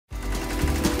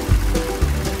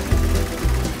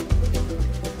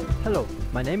Hello,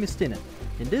 my name is Tine.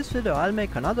 In this video I'll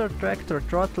make another tractor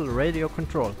throttle radio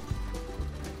control.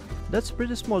 That's a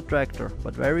pretty small tractor,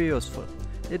 but very useful.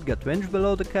 It got winch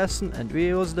below the caisson and we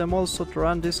use them also to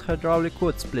run this hydraulic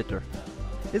wood splitter.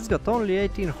 It's got only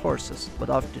 18 horses, but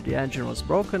after the engine was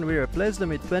broken we replaced them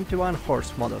with 21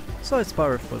 horse model. So it's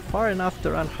powerful, far enough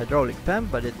to run hydraulic PEM,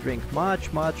 but it drinks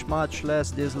much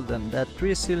less diesel than that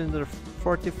 3-cylinder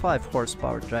 45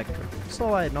 horsepower tractor, so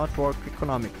why not work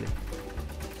economically?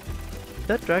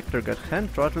 That tractor got hand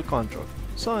throttle control,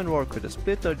 so in work with a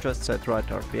splitter just set right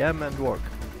RPM and work.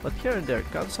 But here and there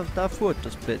comes some tough wood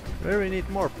to split, where we need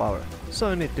more power.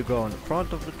 So you need to go on the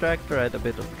front of the tractor, add a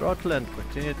bit of throttle and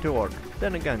continue to work.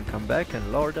 Then again come back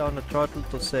and lower down the throttle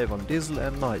to save on diesel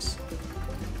and noise.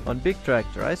 On big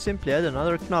tractor I simply add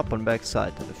another knob on back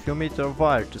side and a few meter of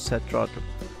wire to set throttle,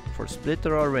 for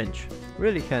splitter or winch.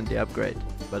 Really handy upgrade.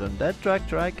 But on that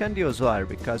tractor I can't use wire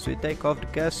because we take off the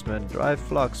caisson and drive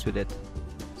flux with it.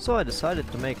 So I decided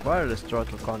to make wireless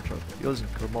throttle control, using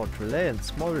remote relay and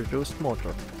small reduced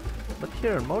motor. But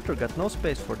here on motor got no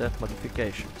space for that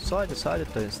modification, so I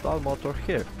decided to install motor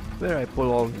here, where I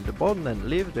pull only the button and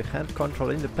leave the hand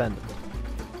control independent.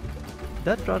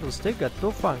 That throttle stick got two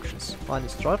functions, one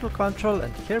is throttle control,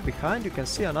 and here behind you can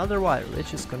see another wire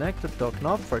which is connected to a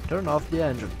knob for turn off the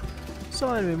engine.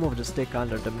 So when we move the stick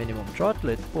under the minimum throttle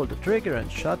it pull the trigger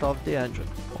and shut off the engine.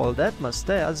 All that must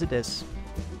stay as it is.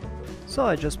 So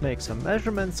I just make some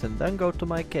measurements and then go to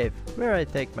my cave, where I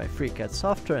take my FreeCAD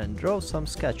software and draw some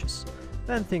sketches.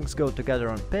 When things go together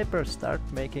on paper, start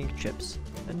making chips.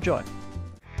 Enjoy!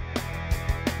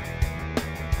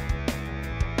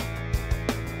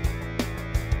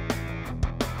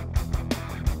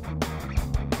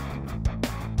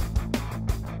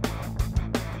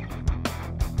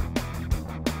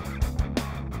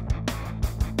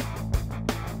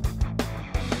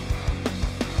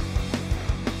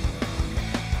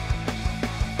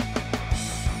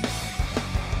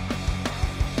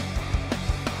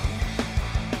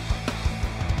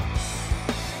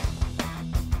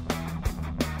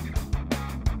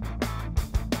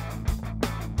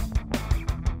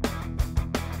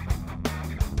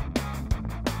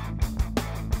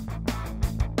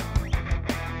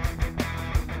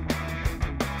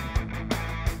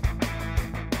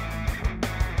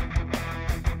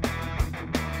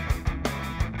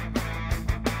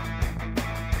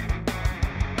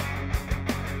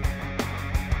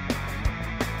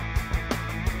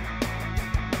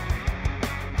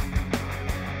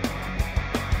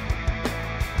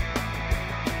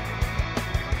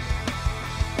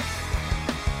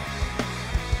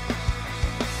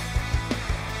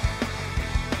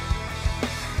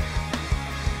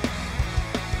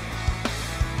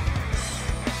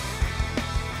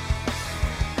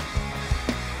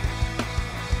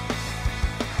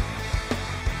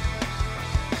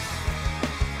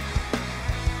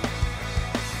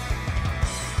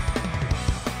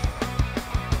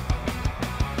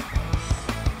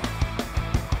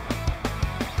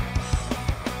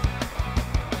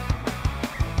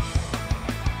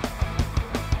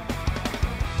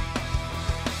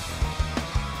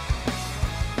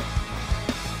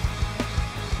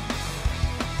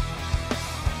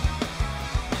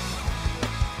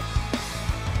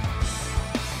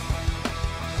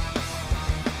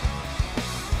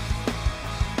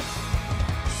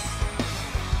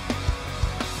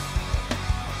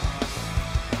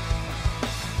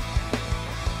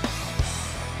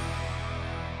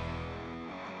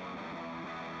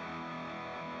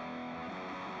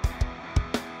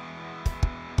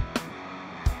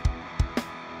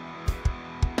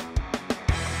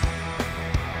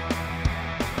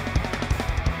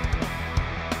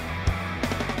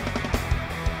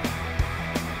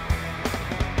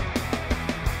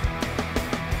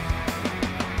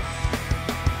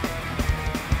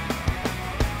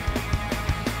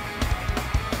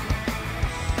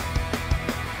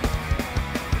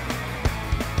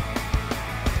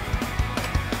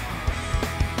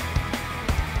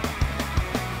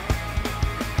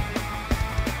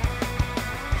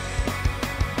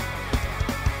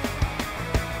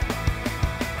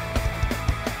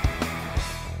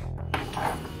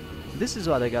 This is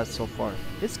what I got so far.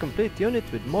 It's complete unit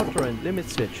with motor and limit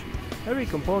switch. Every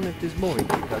component is moving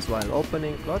because while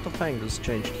opening, a lot of angles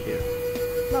changed here.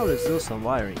 Now let's do some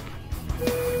wiring.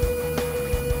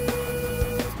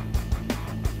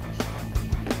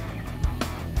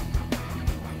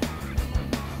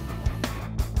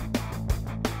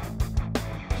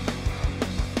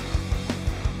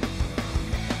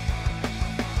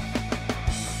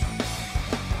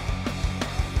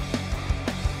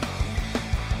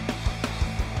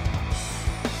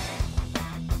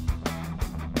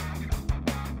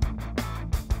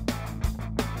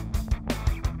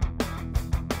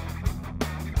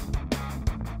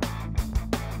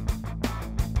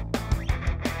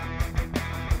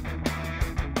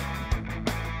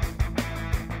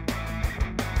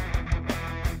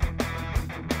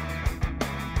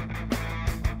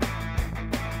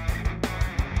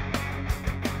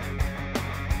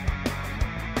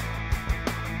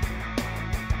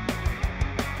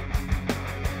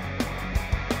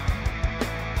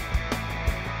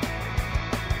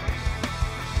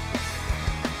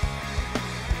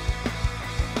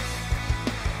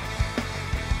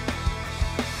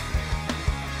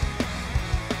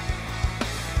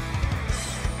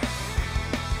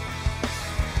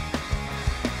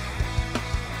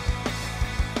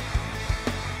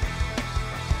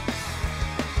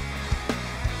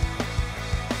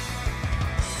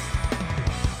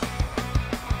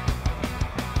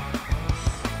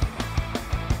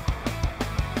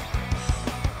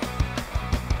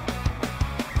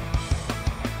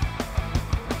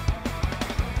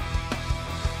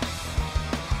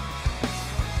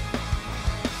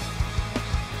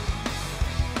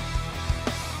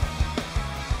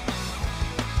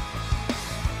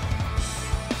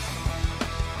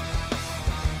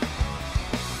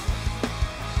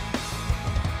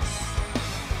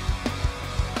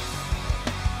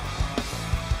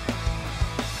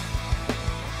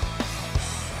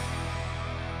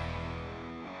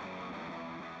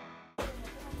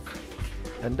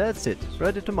 And that's it,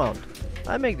 ready to mount.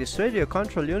 I make this radio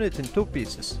control unit in two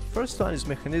pieces. First one is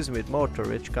mechanism with motor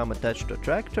which come attached to a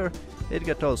tractor. It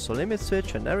got also limit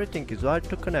switch and everything is wired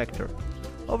to connector.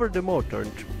 Over the motor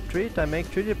and treat I make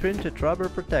 3D printed rubber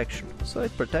protection, so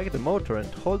it protects the motor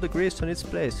and hold the grease on its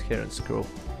place here and screw.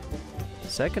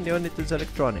 Second unit is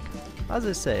electronic. As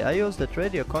I say, I use that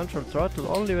radio control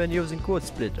throttle only when using wood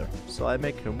splitter, so I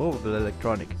make removable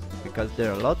electronic, because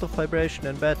there are a lot of vibration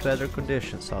and bad weather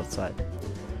conditions outside.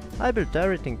 I built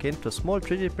everything into a small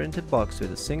 3D printed box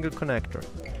with a single connector,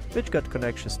 which got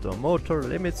connections to a motor,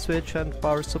 limit switch and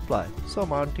power supply, so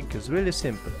mounting is really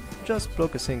simple. Just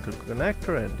plug a single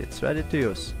connector and it's ready to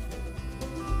use.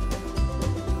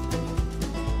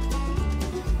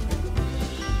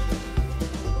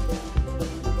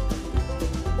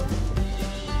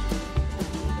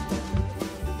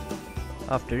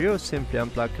 After use, simply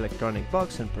unplug electronic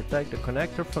box and protect the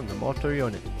connector from the motor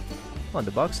unit. On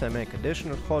the box I make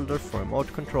additional holder for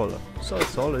remote controller, so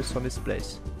it's always on its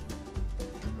place.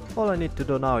 All I need to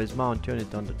do now is mount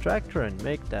unit on the tractor and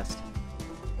make test.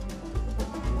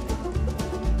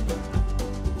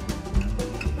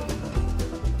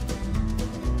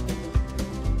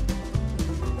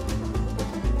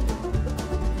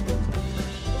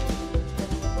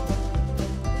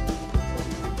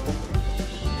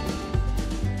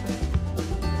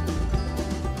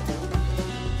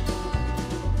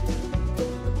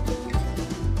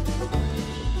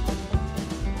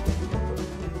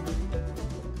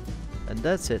 And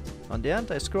that's it. On the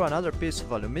end I screw another piece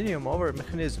of aluminium over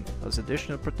mechanism as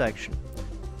additional protection.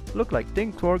 Look like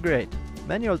things work great.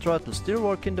 Manual throttle still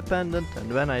work independent,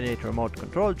 and when I need remote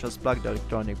control just plug the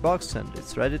electronic box and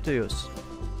it's ready to use.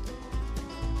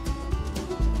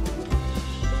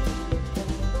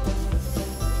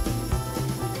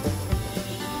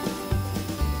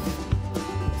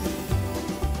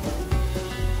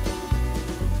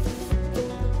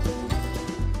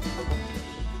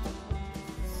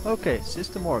 Okay,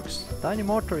 system works. Tiny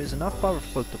motor is enough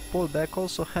powerful to pull back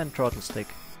also hand throttle stick,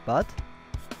 but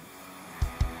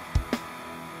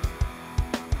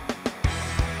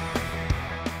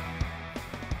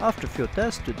after few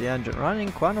tests with the engine running,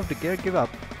 one of the gear gave up.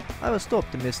 I was too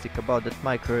optimistic about that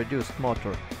micro-reduced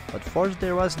motor, but force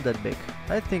there wasn't that big.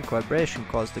 I think vibration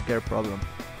caused the gear problem.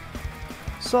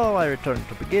 So I returned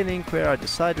to beginning, where I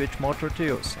decide which motor to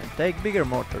use, and take bigger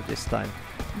motor this time.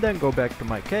 Then go back to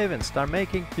my cave and start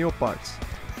making new parts.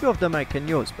 Few of them I can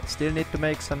use, but still need to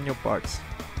make some new parts.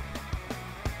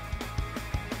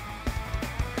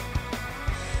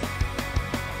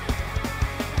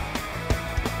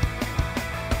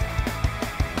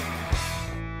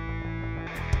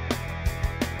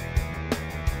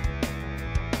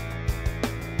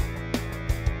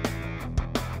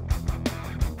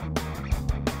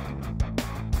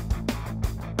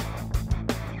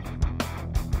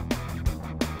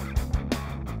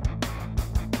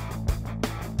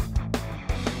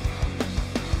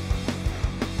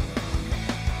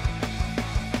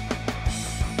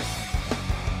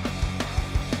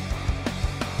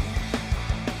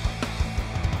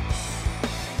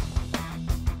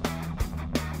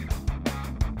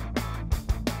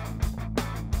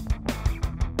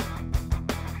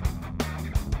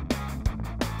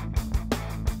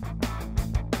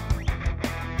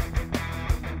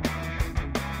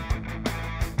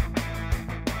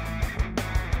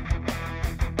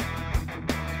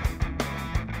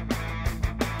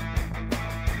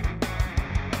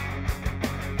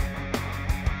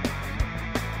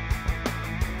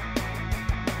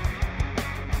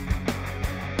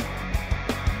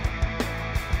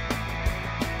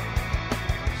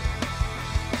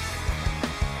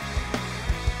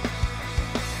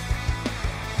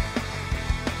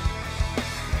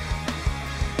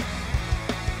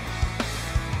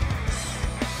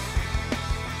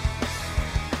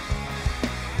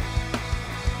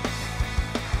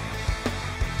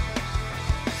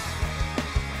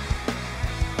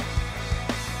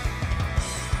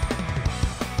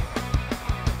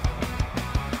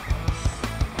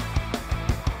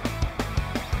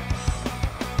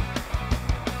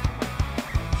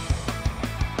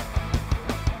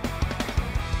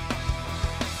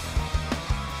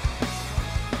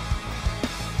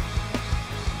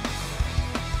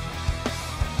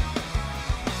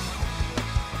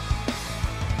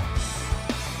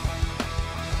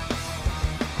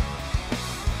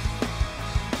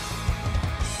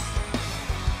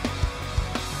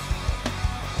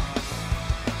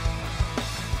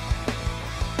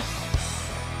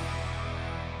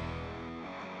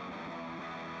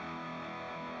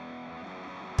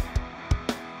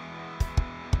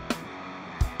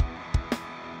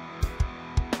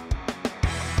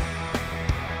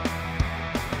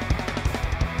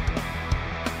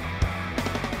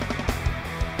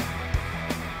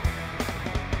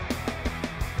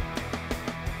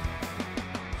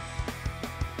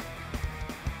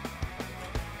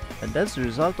 And that's the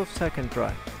result of second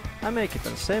try. I make it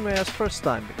the same way as first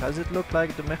time because it looked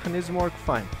like the mechanism worked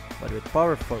fine, but with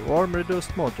powerful worm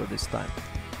reduced motor this time.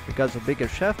 Because of bigger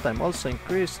shaft I'm also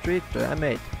increased street to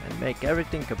M8 and make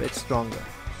everything a bit stronger.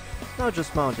 Now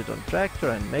just mount it on tractor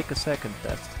and make a second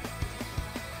test.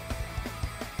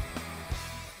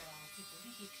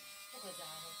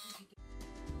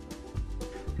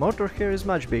 Motor here is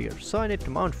much bigger, so I need to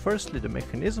mount firstly the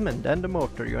mechanism and then the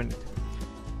motor unit.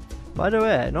 By the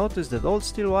way, I noticed that old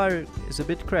steel wire is a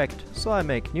bit cracked, so I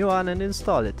make new one and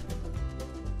install it.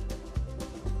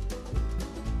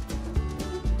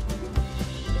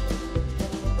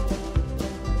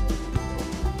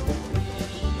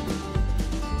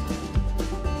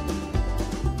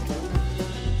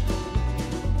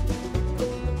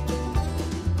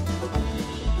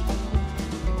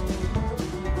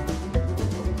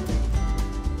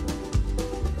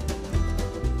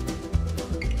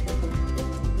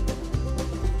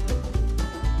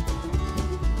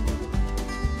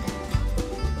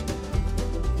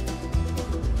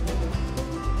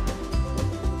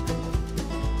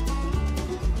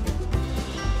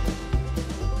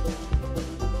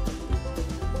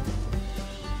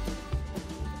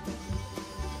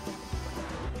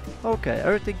 Okay,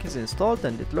 everything is installed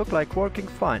and it looked like working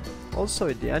fine. Also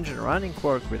with the engine running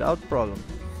work without problem.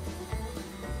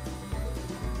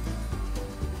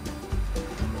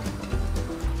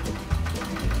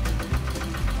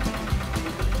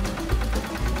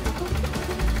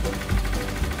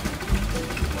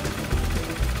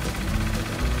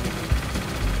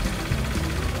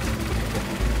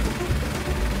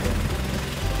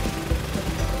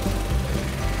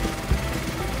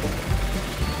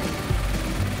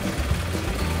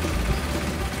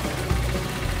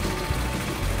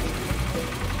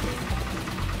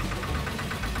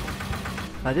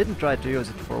 I didn't try to use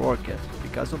it for work yet,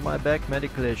 because of my back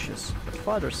medical issues, but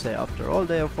father say after all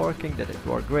day of working that it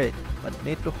worked great, but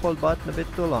need to hold button a bit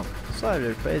too long, so I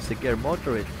replaced the gear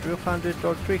motor with 200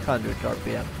 or 300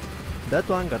 RPM. That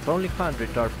one got only 100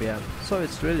 RPM, so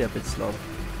it's really a bit slow.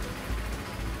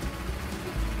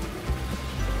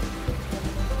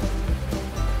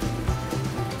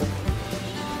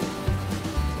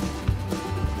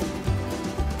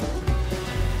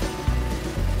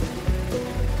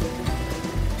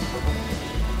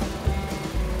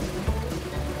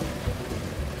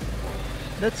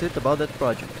 That's it about that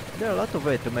project. There are a lot of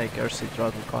ways to make RC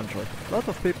throttle control. A lot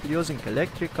of people using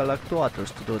electrical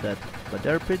actuators to do that, but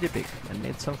they're pretty big and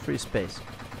need some free space.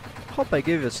 Hope I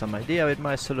give you some idea with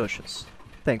my solutions.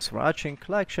 Thanks for watching,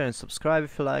 like, share and subscribe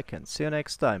if you like, and see you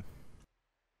next time.